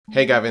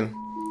Hey Gavin,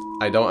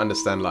 I don't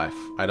understand life.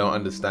 I don't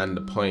understand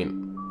the point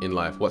in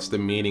life. What's the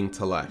meaning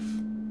to life?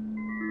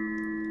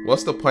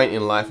 What's the point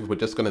in life if we're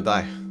just gonna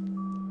die?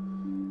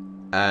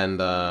 And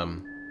I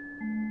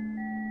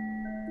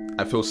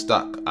feel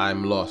stuck.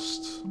 I'm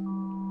lost.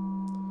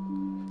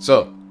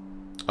 So,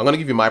 I'm gonna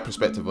give you my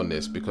perspective on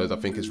this because I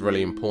think it's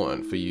really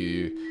important for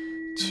you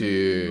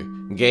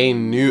to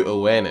gain new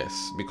awareness,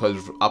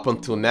 because up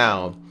until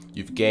now,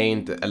 you've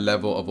gained a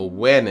level of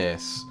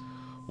awareness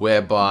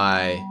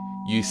whereby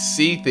you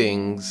see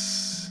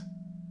things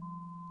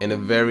in a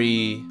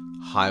very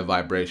high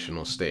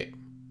vibrational state.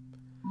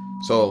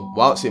 So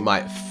whilst it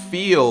might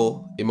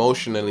feel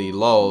emotionally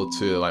low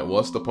to like,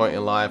 what's the point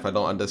in life? I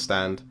don't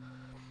understand.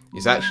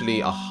 It's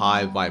actually a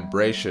high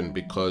vibration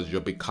because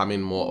you're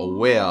becoming more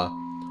aware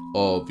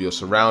of your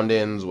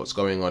surroundings, what's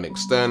going on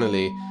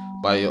externally,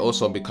 but you're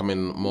also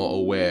becoming more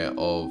aware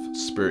of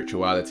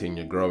spirituality, and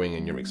you're growing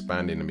and you're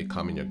expanding and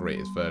becoming your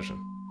greatest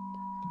version.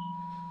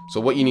 So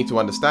what you need to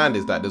understand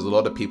is that there's a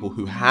lot of people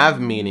who have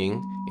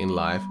meaning in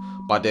life,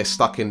 but they're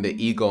stuck in the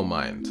ego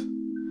mind.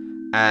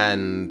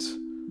 And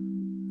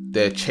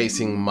they're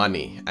chasing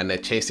money and they're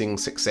chasing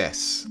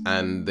success,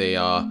 and they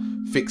are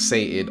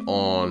fixated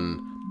on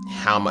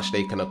how much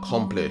they can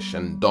accomplish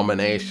and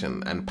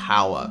domination and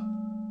power.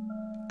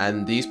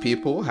 And these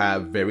people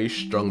have very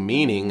strong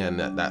meaning, and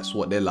that's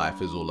what their life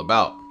is all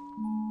about.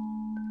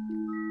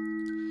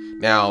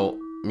 Now,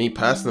 me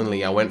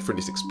personally, I went through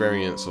this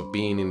experience of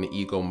being in the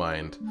ego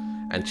mind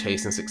and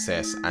chasing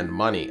success and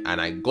money, and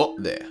I got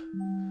there.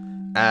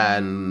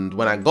 And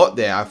when I got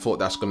there, I thought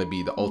that's going to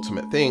be the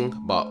ultimate thing.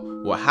 But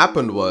what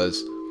happened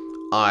was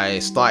I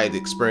started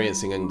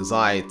experiencing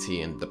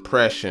anxiety and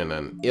depression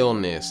and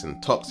illness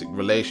and toxic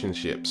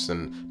relationships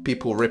and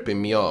people ripping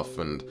me off,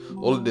 and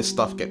all of this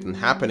stuff kept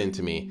happening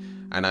to me.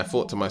 And I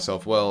thought to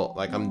myself, well,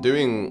 like, I'm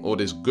doing all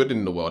this good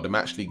in the world. I'm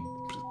actually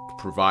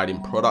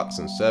providing products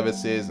and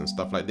services and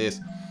stuff like this.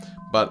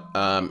 But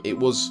it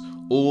was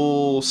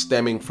all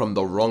stemming from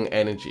the wrong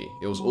energy.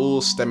 It was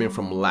all stemming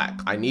from lack.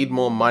 I need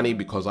more money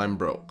because I'm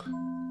broke,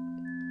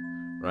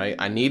 right?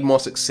 I need more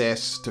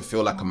success to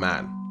feel like a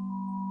man.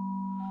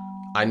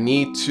 I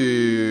need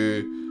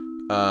to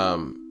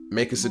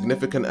make a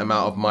significant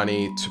amount of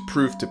money to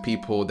prove to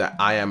people that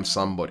I am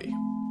somebody.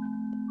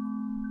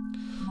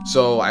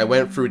 So I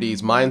went through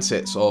these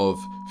mindsets of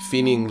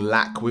feeling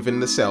lack within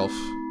the self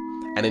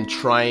and then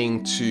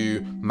trying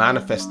to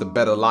manifest a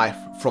better life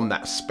from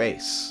that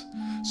space.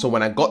 So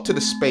when I got to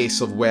the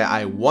space of where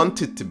I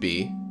wanted to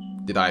be,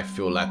 did I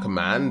feel like a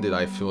man? Did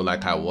I feel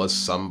like I was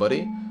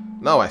somebody?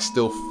 No, I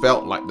still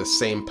felt like the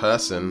same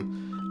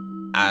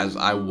person as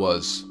I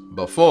was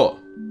before.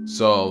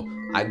 So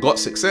I got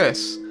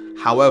success,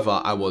 however,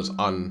 I was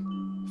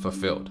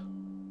unfulfilled.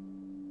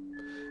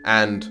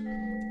 And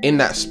in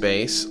that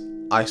space,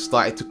 I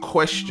started to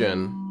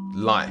question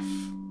life.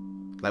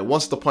 Like,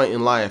 what's the point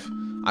in life?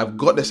 I've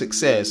got the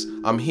success,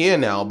 I'm here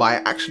now, but I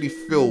actually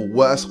feel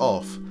worse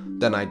off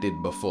than I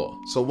did before.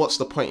 So what's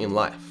the point in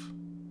life?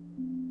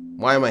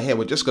 Why am I here?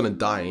 We're just gonna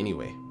die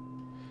anyway.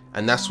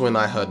 And that's when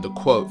I heard the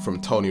quote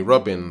from Tony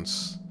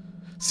Robbins: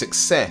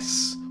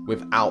 success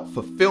without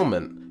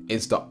fulfillment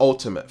is the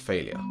ultimate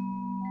failure.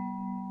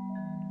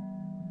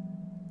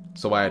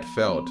 So I had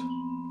failed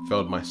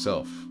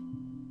myself.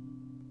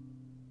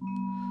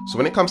 So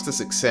when it comes to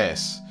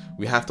success,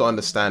 we have to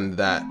understand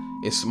that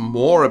it's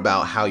more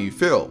about how you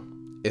feel.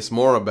 It's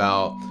more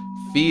about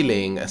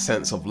feeling a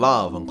sense of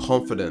love and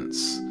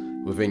confidence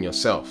within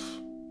yourself,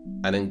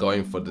 and then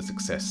going for the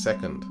success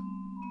second.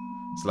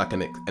 It's like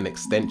an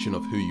extension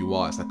of who you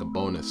are. It's like a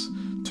bonus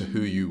to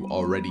who you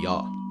already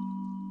are.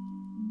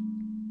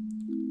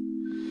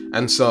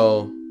 And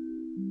so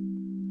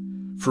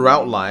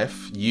throughout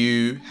life,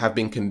 you have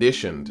been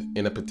conditioned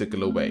in a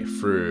particular way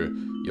through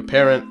your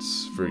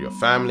parents, through your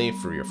family,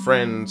 through your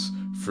friends,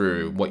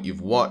 through what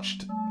you've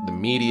watched, the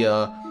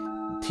media,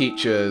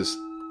 teachers.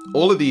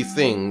 All of these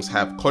things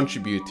have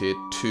contributed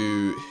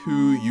to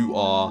who you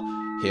are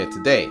here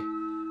today.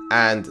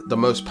 And the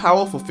most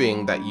powerful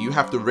thing that you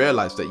have to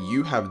realize that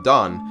you have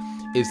done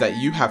is that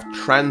you have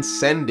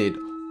transcended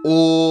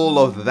all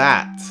of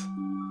that.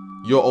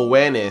 Your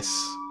awareness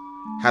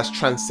has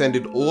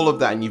transcended all of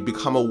that, and you've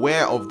become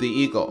aware of the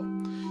ego.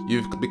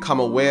 You've become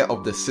aware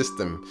of the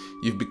system.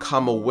 You've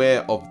become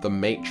aware of the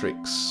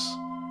matrix.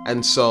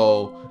 And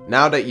so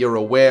now that you're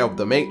aware of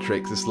the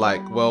matrix, it's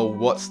like, well,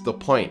 what's the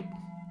point?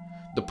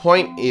 The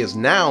point is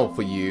now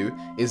for you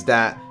is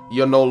that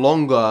you're no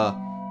longer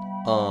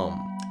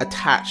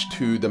attached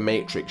to the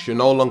matrix. You're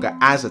no longer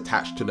as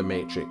attached to the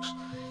matrix.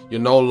 You're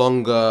no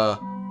longer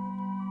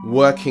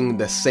working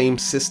the same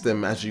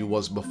system as you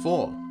was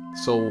before.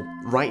 So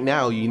right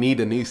now you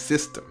need a new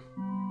system.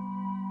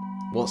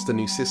 What's the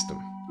new system?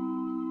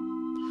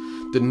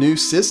 The new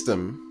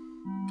system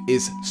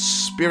is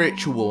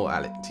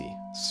spirituality.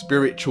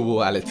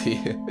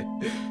 Spirituality.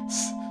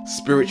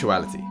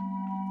 Spirituality.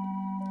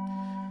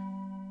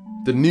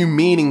 The new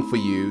meaning for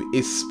you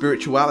is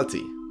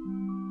spirituality.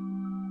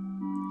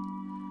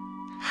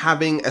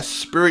 Having a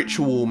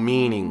spiritual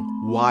meaning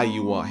why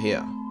you are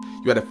here.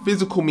 You had a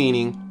physical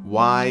meaning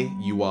why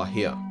you are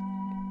here,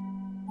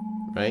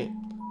 right?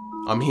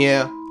 I'm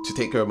here to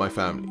take care of my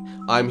family.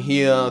 I'm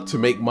here to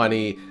make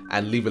money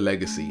and leave a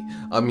legacy.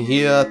 I'm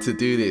here to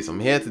do this. I'm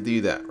here to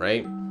do that,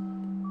 right?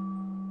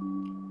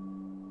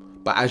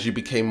 But as you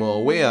became more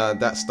aware,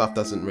 that stuff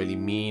doesn't really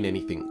mean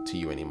anything to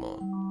you anymore.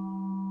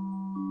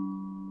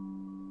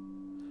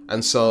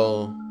 And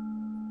so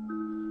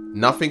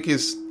nothing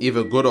is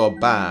either good or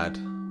bad,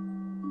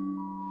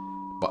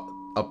 but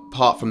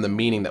apart from the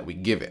meaning that we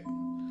give it.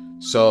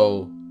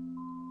 So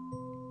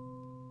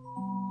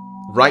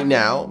right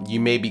now,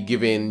 you may be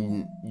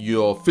giving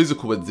your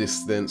physical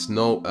existence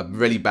a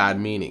really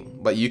bad meaning,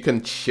 but you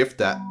can shift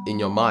that in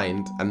your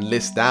mind and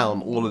list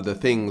down all of the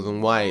things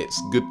and why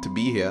it's good to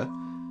be here.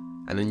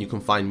 And then you can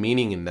find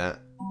meaning in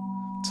that,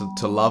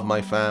 to love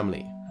my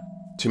family,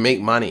 to make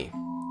money,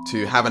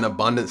 to have an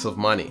abundance of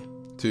money,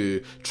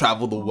 to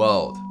travel the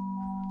world,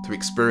 to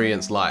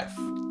experience life.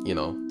 You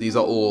know, these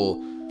are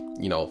all,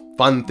 you know,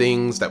 fun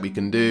things that we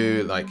can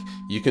do. Like,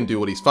 you can do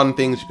all these fun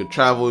things. You can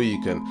travel, you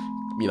can,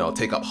 you know,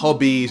 take up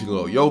hobbies, you can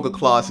go to yoga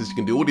classes, you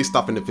can do all this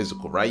stuff in the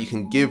physical, right? You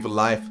can give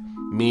life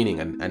meaning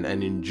and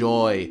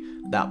enjoy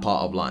that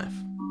part of life.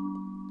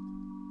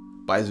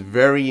 But it's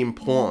very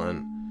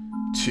important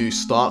to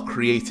start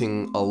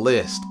creating a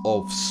list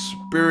of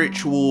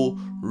spiritual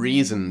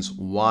reasons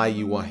why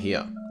you are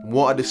here.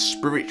 What are the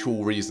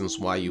spiritual reasons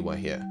why you are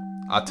here?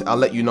 I'll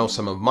let you know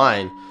some of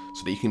mine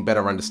so that you can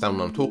better understand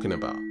what I'm talking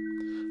about.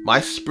 My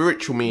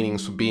spiritual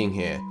meanings for being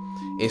here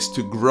is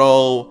to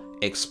grow,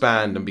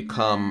 expand, and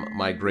become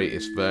my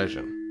greatest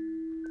version.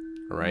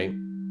 All right?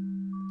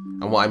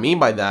 And what I mean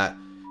by that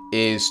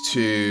is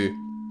to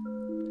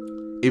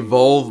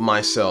evolve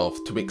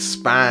myself, to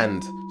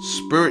expand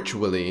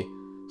spiritually,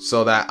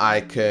 so that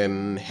I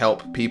can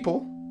help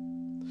people,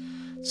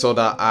 so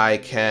that I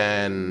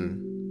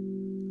can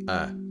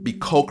be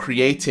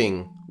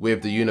co-creating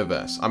with the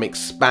universe. I'm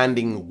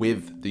expanding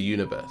with the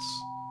universe.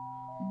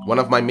 One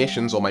of my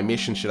missions, or my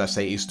mission should I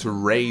say, is to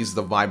raise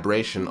the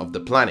vibration of the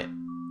planet,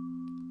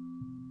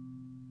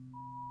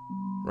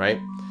 right?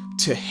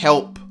 To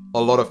help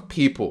a lot of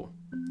people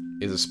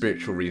is a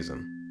spiritual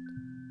reason,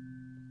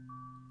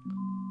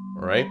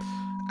 all right?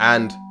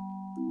 And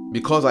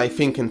because I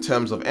think in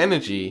terms of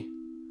energy,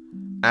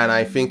 and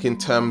I think in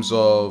terms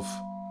of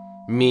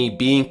me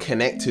being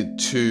connected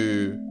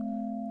to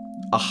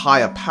a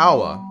higher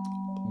power,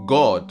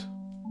 God,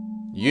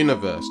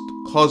 universe,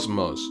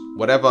 cosmos,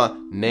 whatever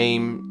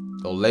name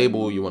or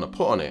label you want to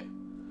put on it,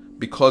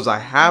 because I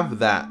have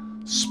that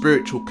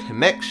spiritual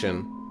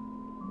connection,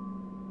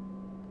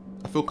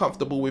 I feel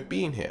comfortable with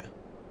being here.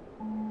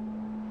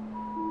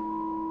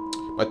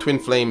 My twin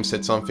flame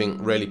said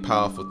something really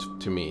powerful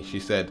to me. She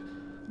said,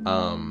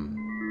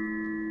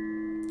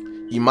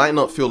 you might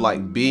not feel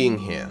like being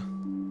here,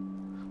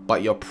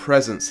 but your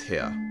presence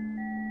here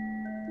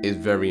is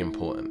very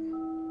important.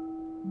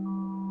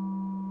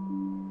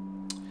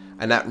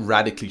 And that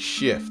radically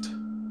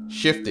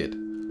shifted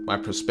my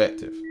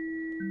perspective.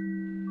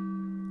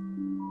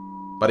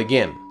 But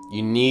again,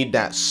 you need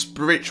that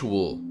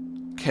spiritual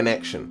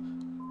connection,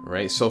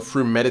 right? So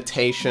through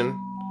meditation,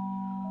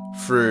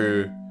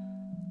 through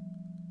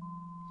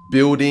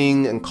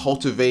building and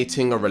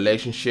cultivating a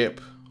relationship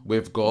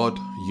with God,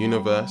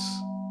 universe,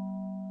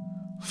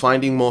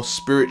 finding more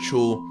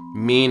spiritual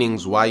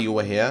meanings why you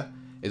are here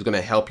is going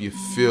to help you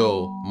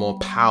feel more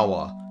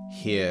power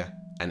here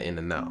and in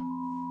the now.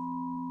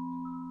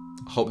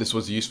 I hope this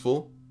was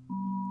useful.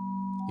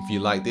 If you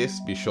like this,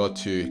 be sure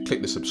to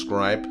click the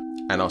subscribe,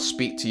 and I'll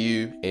speak to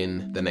you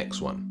in the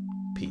next one.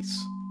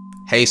 Peace.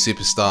 Hey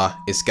superstar,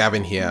 it's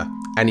Gavin here.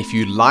 And if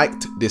you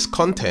liked this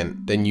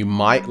content, then you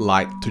might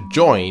like to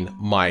join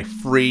my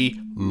free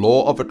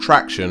Law of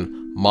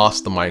Attraction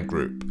Mastermind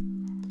group.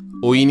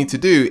 All you need to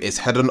do is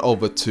head on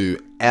over to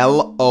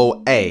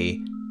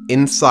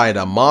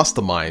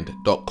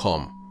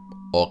LOAinsidermastermind.com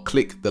or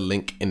click the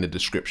link in the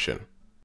description.